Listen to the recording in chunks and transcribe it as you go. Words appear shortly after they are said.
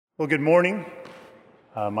Well, good morning.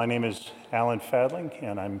 My name is Alan Fadling,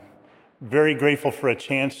 and I'm very grateful for a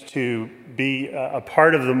chance to be a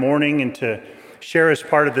part of the morning and to share as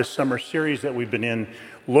part of this summer series that we've been in,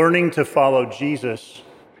 learning to follow Jesus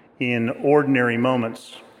in ordinary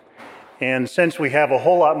moments. And since we have a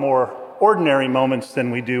whole lot more ordinary moments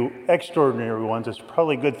than we do extraordinary ones, it's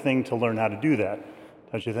probably a good thing to learn how to do that,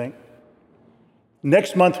 don't you think?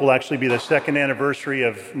 Next month will actually be the second anniversary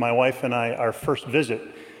of my wife and I, our first visit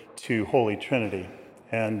to Holy Trinity.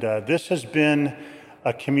 And this has been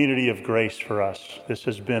a community of grace for us. This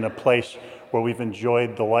has been a place where we've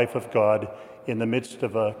enjoyed the life of God in the midst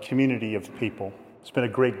of a community of people. It's been a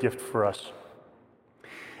great gift for us.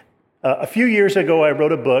 A few years ago, I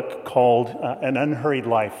wrote a book called An Unhurried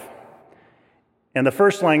Life. And the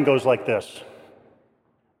first line goes like this: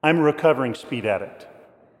 I'm a recovering speed addict.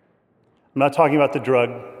 I'm not talking about the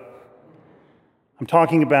drug. I'm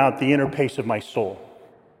talking about the inner pace of my soul.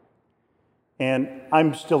 And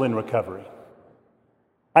I'm still in recovery.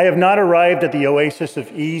 I have not arrived at the oasis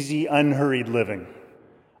of easy, unhurried living.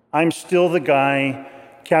 I'm still the guy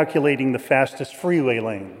calculating the fastest freeway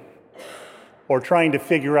lane, or trying to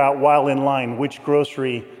figure out while in line which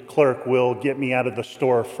grocery clerk will get me out of the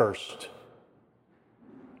store first.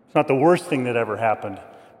 It's not the worst thing that ever happened,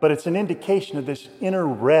 but it's an indication of this inner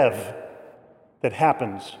rev that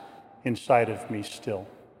happens inside of me still.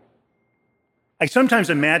 I sometimes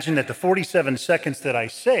imagine that the 47 seconds that I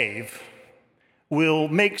save will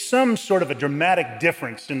make some sort of a dramatic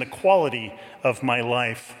difference in the quality of my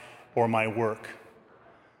life or my work.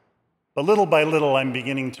 But little by little, I'm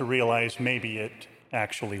beginning to realize maybe it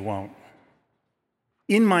actually won't.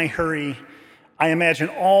 In my hurry, I imagine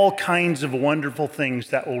all kinds of wonderful things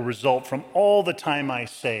that will result from all the time I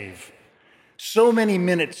save. So many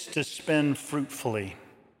minutes to spend fruitfully,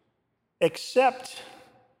 except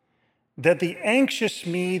that the anxious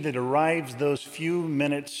me that arrives those few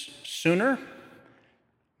minutes sooner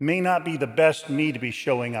may not be the best me to be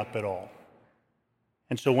showing up at all.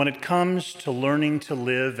 And so when it comes to learning to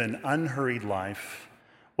live an unhurried life,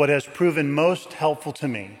 what has proven most helpful to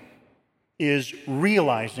me is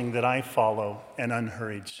realizing that I follow an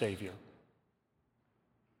unhurried Savior.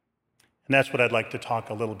 And that's what I'd like to talk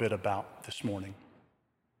a little bit about this morning.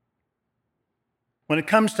 When it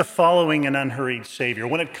comes to following an unhurried Savior,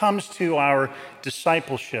 when it comes to our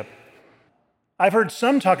discipleship, I've heard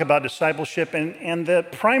some talk about discipleship, and the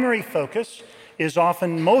primary focus is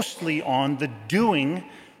often mostly on the doing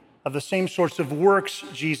of the same sorts of works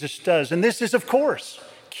Jesus does. And this is, of course,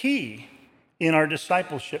 key in our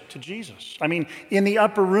discipleship to Jesus. I mean, in the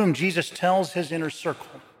upper room, Jesus tells his inner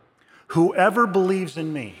circle, whoever believes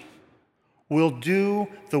in me will do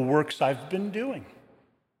the works I've been doing.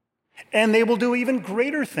 And they will do even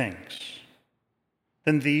greater things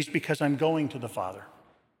than these because I'm going to the Father.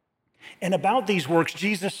 And about these works,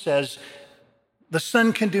 Jesus says, the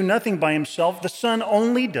Son can do nothing by himself. The Son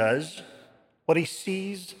only does what he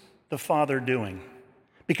sees the Father doing.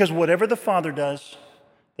 Because whatever the Father does,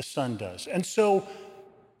 the Son does. And so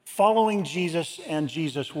following Jesus and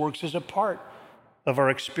Jesus' works is a part of our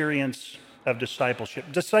experience of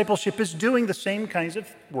discipleship. Discipleship is doing the same kinds of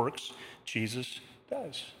works Jesus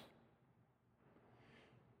does.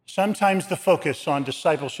 Sometimes the focus on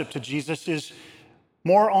discipleship to Jesus is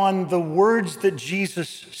more on the words that Jesus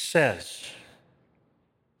says.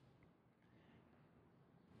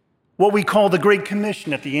 What we call the Great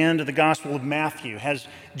Commission at the end of the Gospel of Matthew has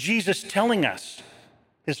Jesus telling us,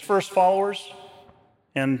 his first followers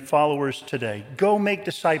and followers today, go make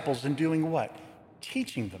disciples, and doing what?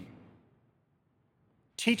 Teaching them.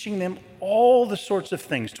 Teaching them all the sorts of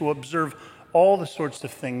things, to observe all the sorts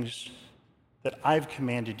of things that I've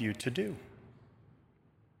commanded you to do.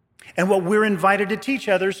 And what we're invited to teach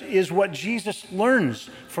others is what Jesus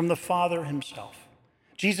learns from the Father himself.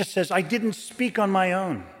 Jesus says, I didn't speak on my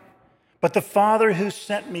own, but the Father who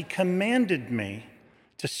sent me commanded me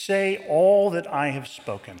to say all that I have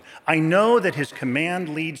spoken. I know that his command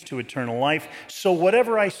leads to eternal life, so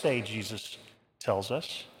whatever I say, Jesus tells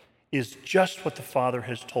us, is just what the Father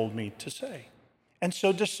has told me to say. And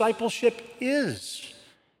so discipleship is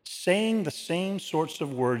saying the same sorts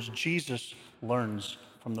of words Jesus learns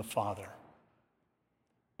from the Father.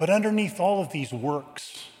 But underneath all of these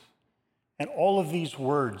works and all of these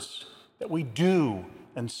words that we do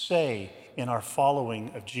and say in our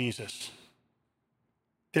following of Jesus,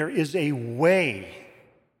 there is a way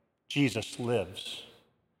Jesus lives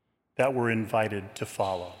that we're invited to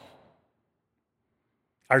follow.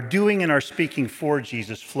 Our doing and our speaking for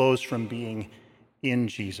Jesus flows from being in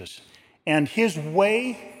Jesus. And his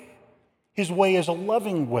way is a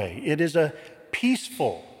loving way. It is a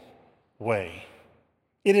peaceful way.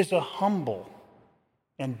 It is a humble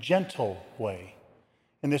and gentle way.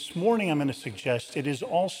 And this morning I'm going to suggest it is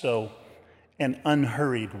also an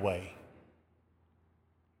unhurried way.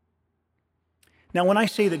 Now, when I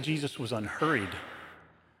say that Jesus was unhurried,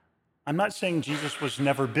 I'm not saying Jesus was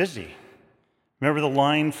never busy. Remember the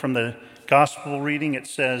line from the gospel reading? It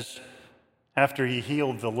says, after he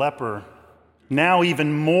healed the leper, now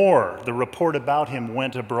even more the report about him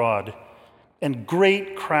went abroad, and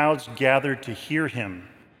great crowds gathered to hear him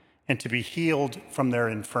and to be healed from their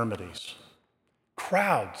infirmities.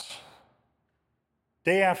 Crowds,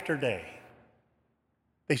 day after day.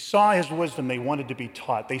 They saw his wisdom, they wanted to be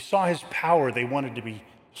taught. They saw his power, they wanted to be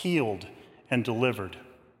healed and delivered.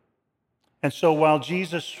 And so while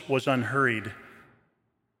Jesus was unhurried,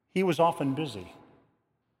 he was often busy.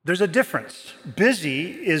 There's a difference.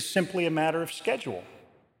 Busy is simply a matter of schedule.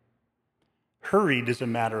 Hurried is a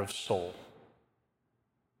matter of soul.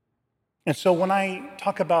 And so when I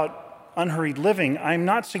talk about unhurried living, I'm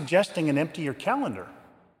not suggesting an emptier calendar.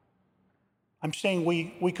 I'm saying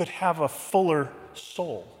we could have a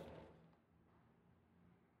soul.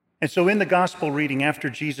 And so in the gospel reading,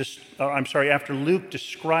 after Luke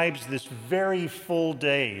describes this very full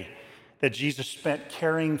day that Jesus spent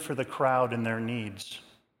caring for the crowd and their needs,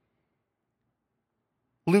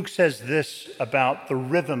 Luke says this about the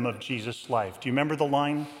rhythm of Jesus' life. Do you remember the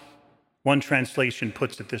line? One translation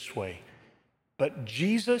puts it this way: but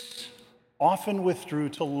Jesus often withdrew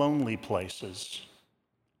to lonely places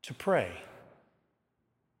to pray.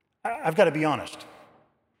 I've got to be honest.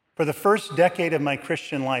 For the first decade of my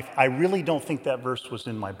Christian life, I really don't think that verse was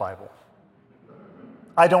in my Bible.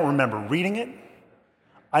 I don't remember reading it.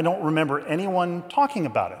 I don't remember anyone talking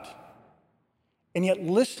about it. And yet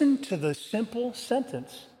listen to the simple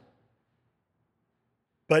sentence.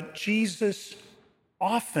 But Jesus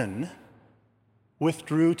often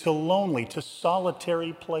withdrew to lonely, to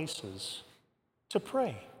solitary places to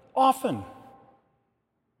pray. Often.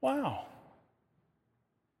 Wow.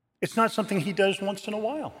 It's not something he does once in a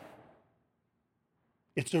while.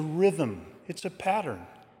 It's a rhythm. It's a pattern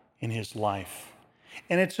in his life.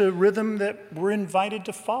 And it's a rhythm that we're invited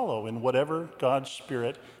to follow in whatever God's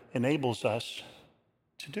Spirit enables us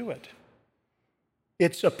to do it.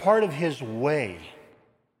 It's a part of his way.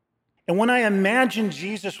 And when I imagine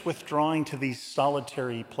Jesus withdrawing to these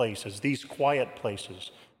solitary places, these quiet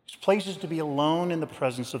places, these places to be alone in the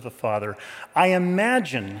presence of the Father, I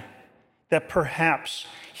imagine that perhaps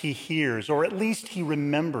he hears, or at least he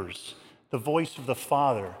remembers, the voice of the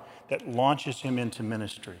Father that launches him into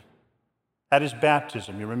ministry. At his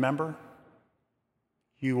baptism, you remember?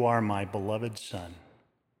 You are my beloved Son,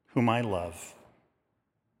 whom I love.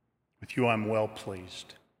 With you I'm well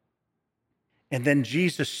pleased. And then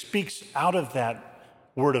Jesus speaks out of that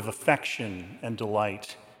word of affection and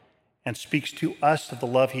delight and speaks to us of the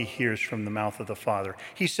love he hears from the mouth of the Father.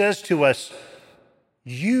 He says to us,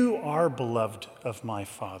 you are beloved of my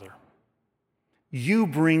Father. You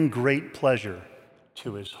bring great pleasure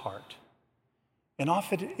to his heart. And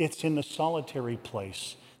often it's in the solitary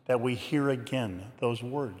place that we hear again those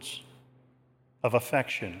words of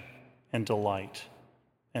affection and delight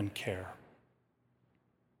and care.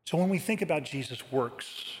 So when we think about Jesus'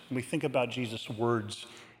 works, when we think about Jesus' words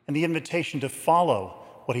and the invitation to follow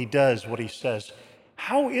what he does, what he says,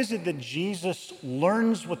 how is it that Jesus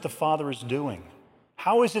learns what the Father is doing?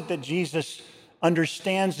 How is it that Jesus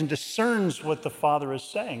understands and discerns what the Father is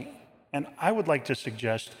saying? And I would like to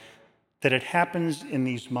suggest that it happens in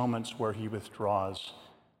these moments where he withdraws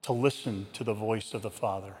to listen to the voice of the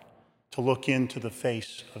Father, to look into the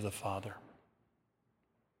face of the Father.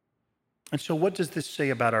 And so what does this say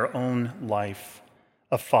about our own life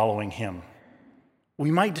of following him? We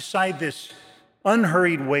might decide this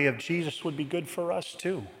unhurried way of Jesus would be good for us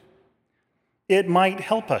too. It might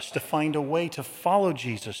help us to find a way to follow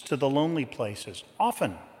Jesus to the lonely places,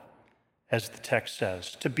 often, as the text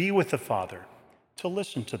says, to be with the Father, to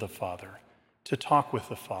listen to the Father, to talk with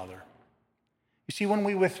the Father. You see, when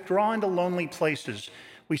we withdraw into lonely places,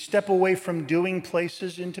 we step away from doing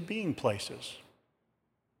places into being places.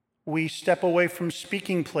 We step away from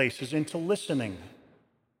speaking places into listening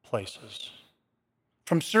places,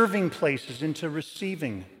 from serving places into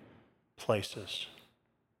receiving places.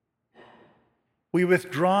 We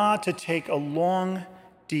withdraw to take a long,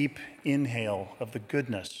 deep inhale of the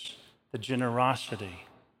goodness, the generosity,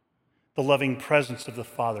 the loving presence of the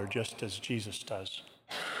Father, just as Jesus does.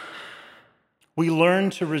 We learn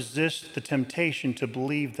to resist the temptation to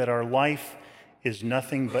believe that our life is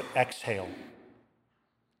nothing but exhale.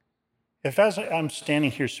 If as I'm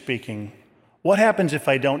standing here speaking, what happens if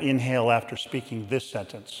I don't inhale after speaking this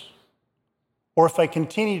sentence? Or if I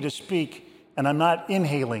continue to speak and I'm not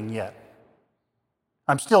inhaling yet.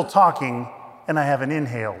 I'm still talking, and I haven't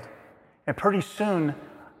inhaled. And pretty soon,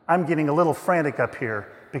 I'm getting a little frantic up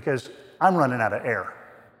here because I'm running out of air.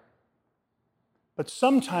 But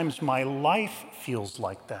sometimes my life feels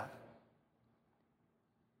like that.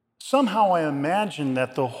 Somehow I imagine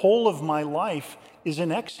that the whole of my life is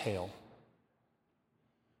an exhale.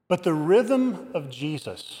 But the rhythm of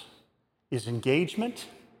Jesus is engagement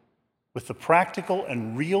with the practical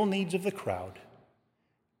and real needs of the crowd,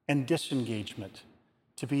 and disengagement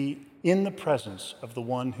to be in the presence of the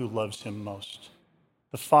one who loves him most,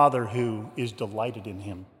 the Father who is delighted in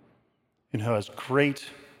him and who has great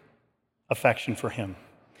affection for him.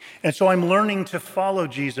 And so I'm learning to follow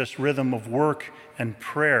Jesus' rhythm of work and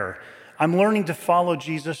prayer. I'm learning to follow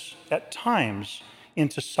Jesus at times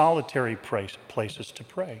into solitary places to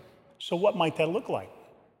pray. So what might that look like?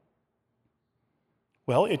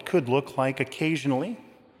 Well, it could look like occasionally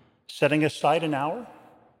setting aside an hour,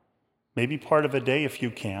 maybe part of a day if you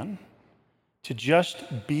can, to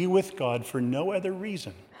just be with God for no other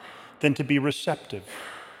reason than to be receptive,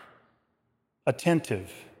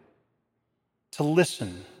 attentive, to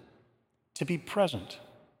listen, to be present.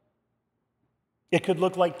 It could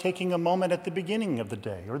look like taking a moment at the beginning of the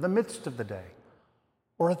day or the midst of the day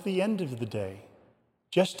or at the end of the day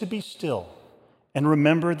just to be still and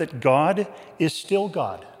remember that God is still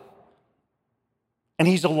God. And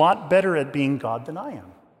he's a lot better at being God than I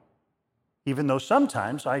am, even though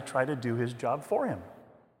sometimes I try to do his job for him.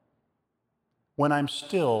 When I'm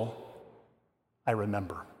still, I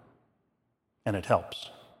remember, and it helps.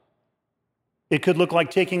 It could look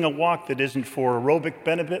like taking a walk that isn't for aerobic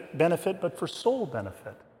benefit, but for soul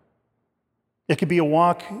benefit. It could be a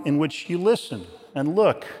walk in which you listen and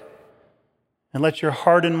look and let your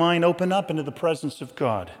heart and mind open up into the presence of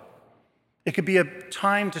God. It could be a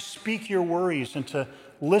time to speak your worries and to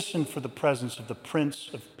listen for the presence of the Prince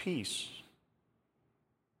of Peace.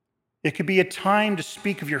 It could be a time to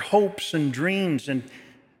speak of your hopes and dreams and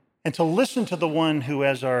to listen to the one who,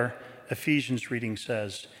 as our Ephesians reading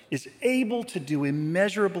says, is able to do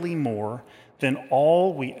immeasurably more than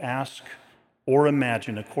all we ask or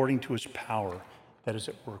imagine according to his power that is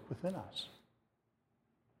at work within us.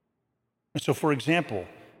 And so, for example,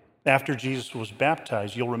 after Jesus was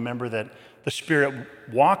baptized, you'll remember that the Spirit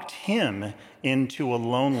walked him into a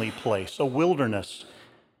lonely place, a wilderness,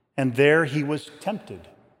 and there he was tempted,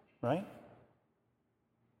 right?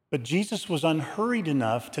 But Jesus was unhurried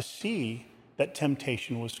enough to see that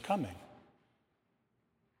temptation was coming.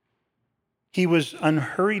 He was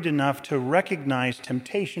unhurried enough to recognize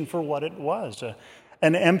temptation for what it was,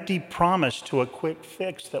 an empty promise to a quick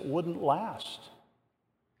fix that wouldn't last.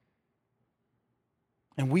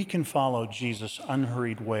 And we can follow Jesus'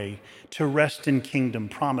 unhurried way to rest in kingdom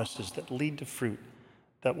promises that lead to fruit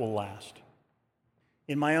that will last.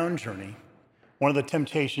 In my own journey, one of the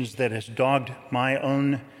temptations that has dogged my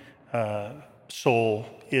own soul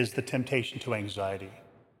is the temptation to anxiety.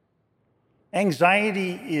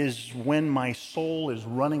 Anxiety is when my soul is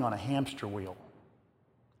running on a hamster wheel.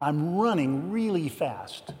 I'm running really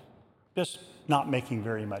fast, just not making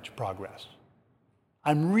very much progress.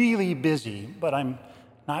 I'm really busy, but I'm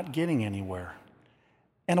not getting anywhere.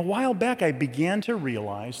 And a while back, I began to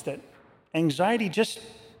realize that anxiety just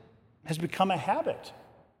has become a habit.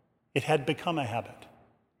 It had become a habit.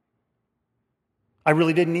 I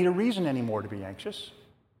really didn't need a reason anymore to be anxious.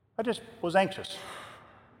 I just was anxious.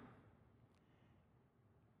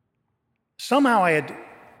 Somehow I had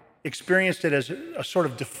experienced it as a sort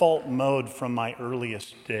of default mode from my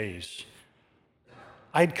earliest days.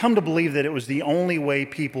 I had come to believe that it was the only way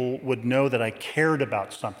people would know that I cared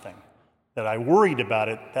about something, that I worried about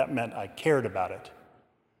it. That meant I cared about it.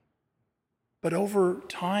 But over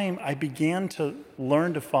time, I began to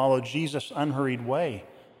learn to follow Jesus' unhurried way.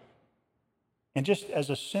 And just as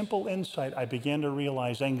a simple insight, I began to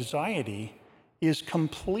realize anxiety is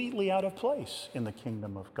completely out of place in the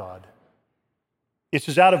kingdom of God. It's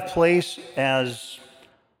as out of place as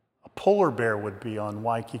a polar bear would be on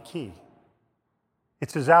Waikiki.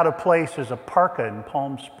 It's as out of place as a parka in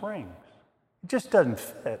Palm Springs. It just doesn't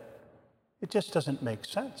fit. It just doesn't make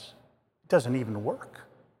sense. It doesn't even work.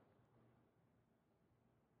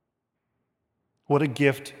 What a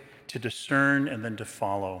gift to discern and then to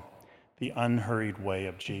follow the unhurried way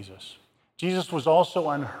of Jesus. Jesus was also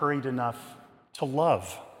unhurried enough to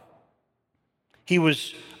love. He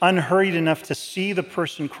was unhurried enough to see the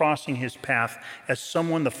person crossing his path as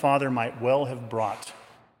someone the Father might well have brought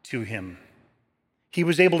to him. He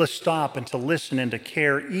was able to stop and to listen and to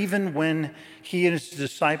care even when he and his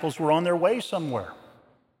disciples were on their way somewhere.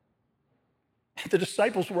 The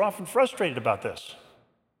disciples were often frustrated about this.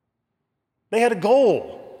 They had a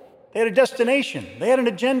goal. They had a destination. They had an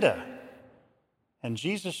agenda. And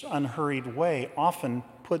Jesus' unhurried way often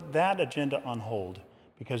put that agenda on hold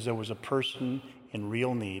because there was a person in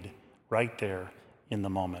real need right there in the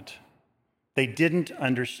moment. They didn't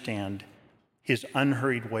understand his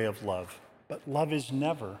unhurried way of love, but love is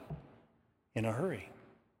never in a hurry.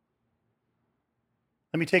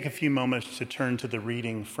 Let me take a few moments to turn to the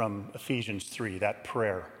reading from Ephesians 3, that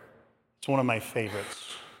prayer. It's one of my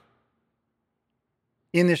favorites.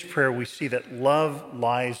 In this prayer, we see that love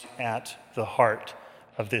lies at the heart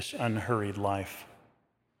of this unhurried life.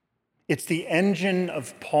 It's the engine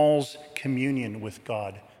of Paul's communion with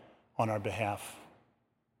God on our behalf.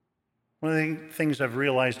 One of the things I've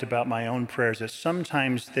realized about my own prayers is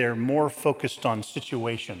sometimes they're more focused on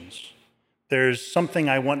situations. There's something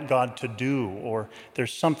I want God to do, or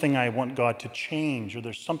there's something I want God to change, or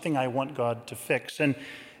there's something I want God to fix. And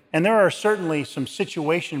there are certainly some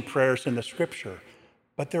situation prayers in the scripture,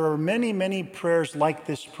 but there are many, many prayers like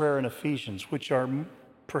this prayer in Ephesians, which are,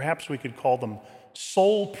 perhaps we could call them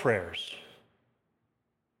soul prayers.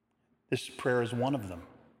 This prayer is one of them.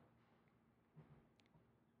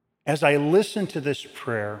 As I listen to this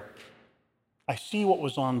prayer, I see what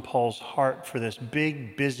was on Paul's heart for this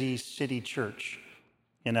big, busy city church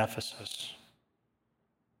in Ephesus.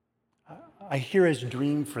 I hear his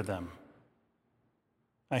dream for them.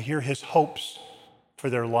 I hear his hopes for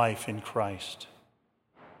their life in Christ.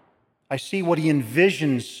 I see what he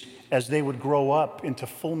envisions as they would grow up into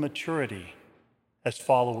full maturity as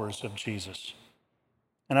followers of Jesus.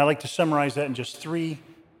 And I like to summarize that in just three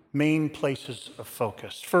main places of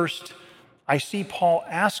focus. First, I see Paul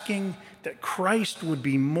asking that Christ would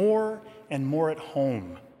be more and more at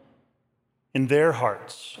home in their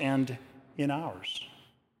hearts and in ours.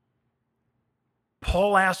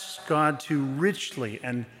 Paul asks God to richly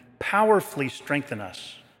and powerfully strengthen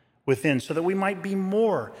us within so that we might be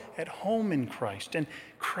more at home in Christ and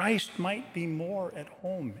Christ might be more at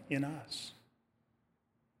home in us.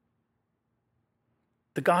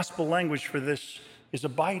 The gospel language for this is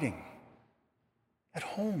abiding at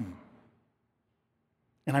home.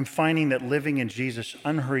 And I'm finding that living in Jesus'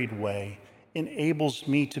 unhurried way enables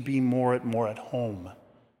me to be more at home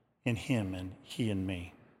in him and he in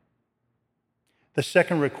me. The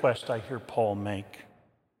second request I hear Paul make,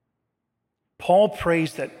 Paul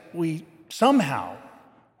prays that we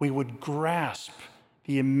would grasp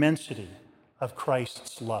the immensity of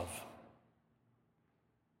Christ's love.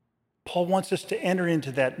 Paul wants us to enter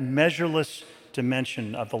into that measureless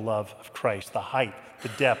dimension of the love of Christ, the height, the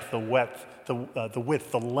depth, the width,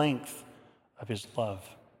 the length of his love.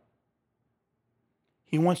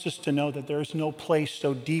 He wants us to know that there is no place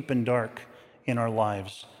so deep and dark in our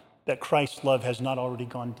lives that Christ's love has not already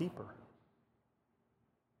gone deeper.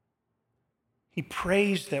 He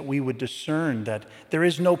prays that we would discern that there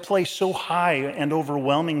is no place so high and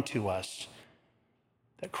overwhelming to us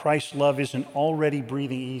that Christ's love isn't already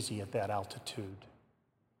breathing easy at that altitude.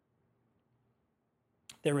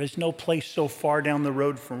 There is no place so far down the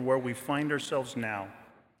road from where we find ourselves now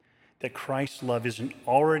that Christ's love isn't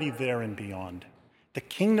already there and beyond. The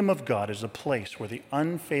kingdom of God is a place where the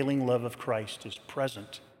unfailing love of Christ is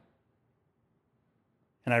present.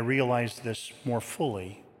 And I realize this more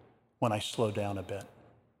fully when I slow down a bit.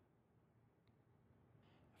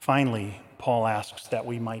 Finally, Paul asks that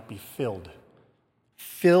we might be filled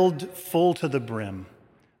full to the brim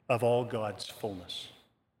of all God's fullness.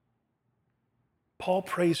 Paul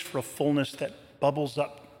prays for a fullness that bubbles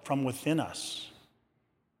up from within us.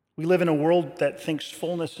 We live in a world that thinks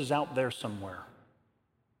fullness is out there somewhere.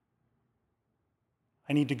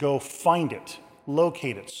 I need to go find it,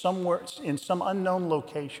 locate it, somewhere in some unknown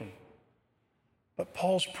location. But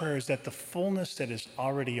Paul's prayer is that the fullness that is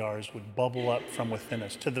already ours would bubble up from within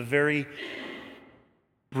us to the very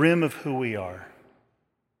brim of who we are.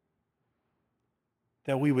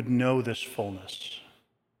 That we would know this fullness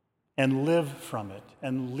and live from it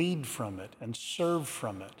and lead from it and serve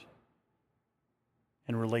from it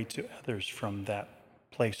and relate to others from that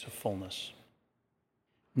place of fullness.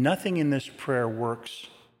 Nothing in this prayer works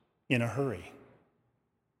in a hurry.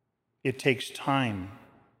 It takes time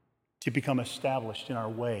to become established in our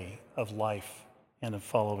way of life and of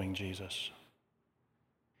following Jesus.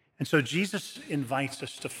 And so Jesus invites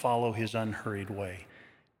us to follow his unhurried way,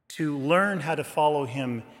 to learn how to follow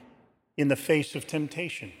him in the face of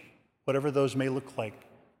temptation, whatever those may look like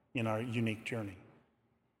in our unique journey.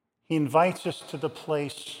 He invites us to the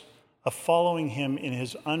place of following him in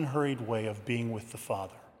his unhurried way of being with the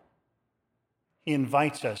Father. He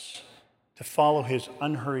invites us to follow his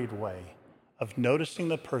unhurried way of noticing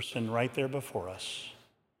the person right there before us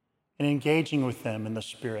and engaging with them in the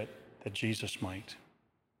Spirit that Jesus might.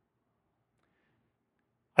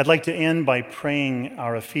 I'd like to end by praying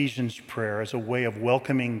our Ephesians prayer as a way of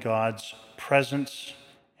welcoming God's presence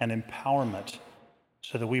and empowerment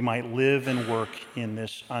so that we might live and work in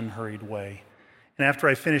this unhurried way. And after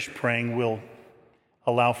I finish praying, we'll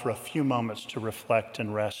allow for a few moments to reflect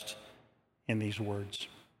and rest in these words.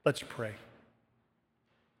 Let's pray.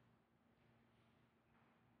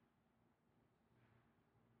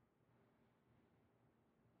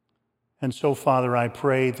 And so, Father, I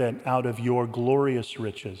pray that out of your glorious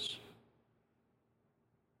riches,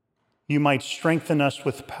 you might strengthen us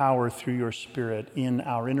with power through your Spirit in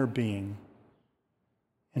our inner being,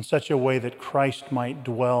 in such a way that Christ might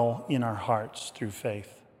dwell in our hearts through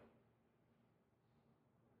faith.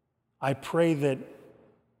 I pray that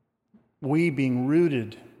we, being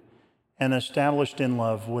rooted and established in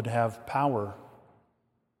love, would have power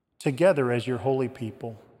together as your holy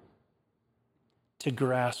people to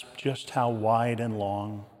grasp just how wide and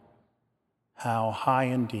long, how high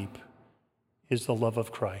and deep is the love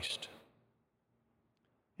of Christ,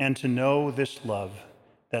 and to know this love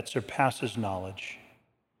that surpasses knowledge,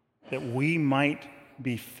 that we might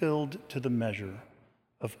be filled to the measure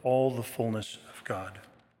of all the fullness of God.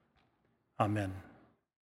 Amen.